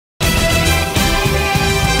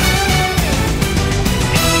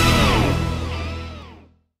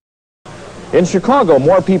In Chicago,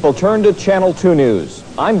 more people turn to Channel 2 News.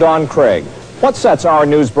 I'm Don Craig. What sets our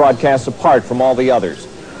news broadcasts apart from all the others?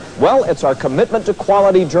 Well, it's our commitment to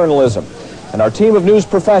quality journalism and our team of news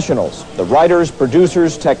professionals, the writers,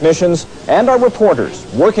 producers, technicians, and our reporters,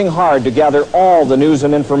 working hard to gather all the news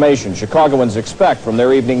and information Chicagoans expect from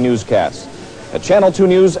their evening newscasts. At Channel 2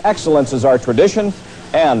 News, excellence is our tradition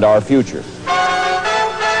and our future.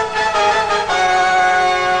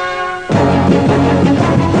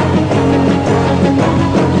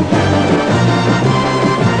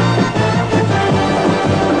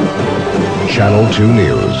 Channel 2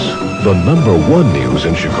 News, the #1 news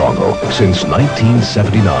in Chicago since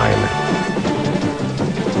 1979.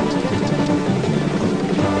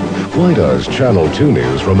 Why does Channel 2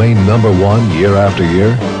 News remain #1 year after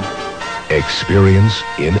year? Experience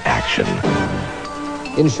in action.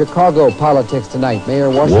 In Chicago politics tonight,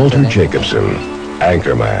 Mayor Washington... Walter Jacobson,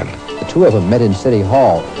 anchorman. The two of them met in City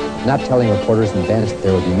Hall, not telling reporters in advance that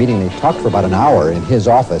they would be meeting. They talked for about an hour in his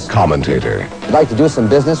office. Commentator. You'd like to do some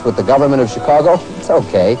business with the government of Chicago? It's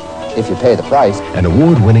okay, if you pay the price. An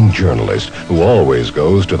award-winning journalist who always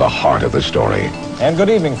goes to the heart of the story. And good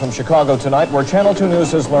evening from Chicago tonight, where Channel 2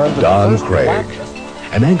 News has learned that Don Craig,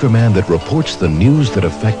 an anchorman that reports the news that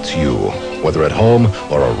affects you, whether at home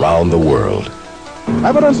or around the world.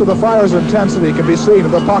 Evidence of the fire's intensity can be seen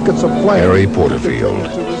in the pockets of flame. Harry Porterfield,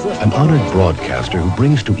 an honored broadcaster who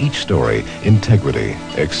brings to each story integrity,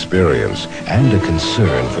 experience, and a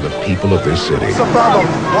concern for the people of this city. What's the problem?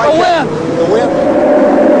 The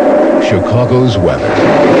wind. Chicago's weather.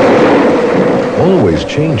 Always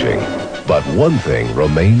changing, but one thing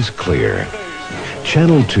remains clear.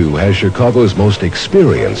 Channel 2 has Chicago's most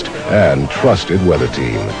experienced and trusted weather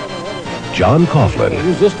team. John Coughlin.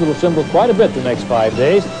 Use this little symbol quite a bit the next 5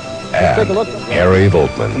 days. And take a look. Harry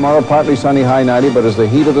Voltman. Tomorrow, partly sunny, high 90, but as the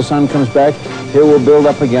heat of the sun comes back, here will build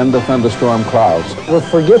up again the thunderstorm clouds. Well,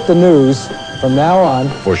 forget the news from now on.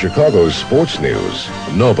 For Chicago's sports news,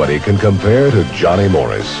 nobody can compare to Johnny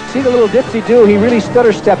Morris. See the little dipsy-do? He really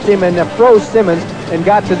stutter-stepped him and froze Simmons and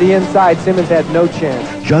got to the inside. Simmons had no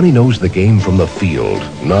chance. Johnny knows the game from the field,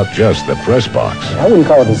 not just the press box. I wouldn't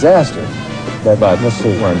call it a disaster. But let's see,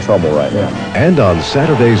 we're in trouble right now. And on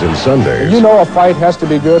Saturdays and Sundays, You know a fight has to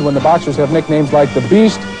be good when the boxers have nicknames like the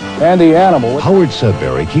Beast and the Animal. Howard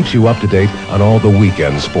Sudbury keeps you up to date on all the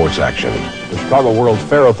weekend sports action. The Chicago World's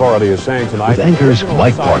Fair Authority is saying tonight... With anchors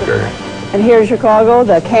Mike Parker And here in Chicago,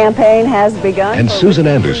 the campaign has begun. and Susan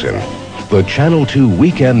Anderson, the Channel 2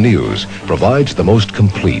 Weekend News provides the most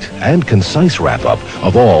complete and concise wrap-up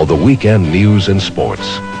of all the weekend news and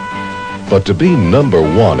sports. But to be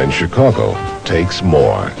 #1 in Chicago takes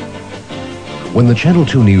more. When the Channel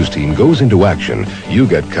 2 News team goes into action, you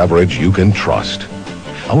get coverage you can trust.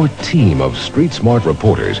 Our team of street-smart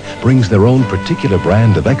reporters brings their own particular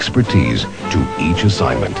brand of expertise to each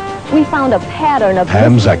assignment. We found a pattern of...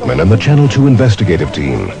 Pam Zekman and the Channel 2 investigative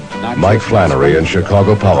team. Mike Flannery in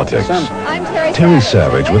Chicago politics. I'm Terry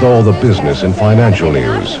Savage with all the business and financial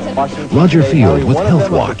news. Roger Field with Health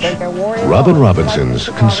Watch. Robin Robinson's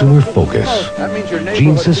Consumer Focus.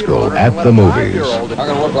 Gene Siskel at the movies.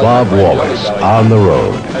 Bob Wallace on the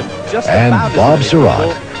road. And Bob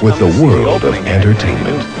Surratt with the world of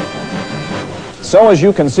entertainment. So as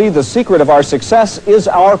you can see, the secret of our success is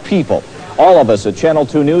our people. All of us at Channel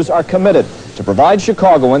 2 News are committed to provide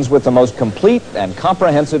Chicagoans with the most complete and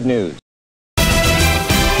comprehensive news.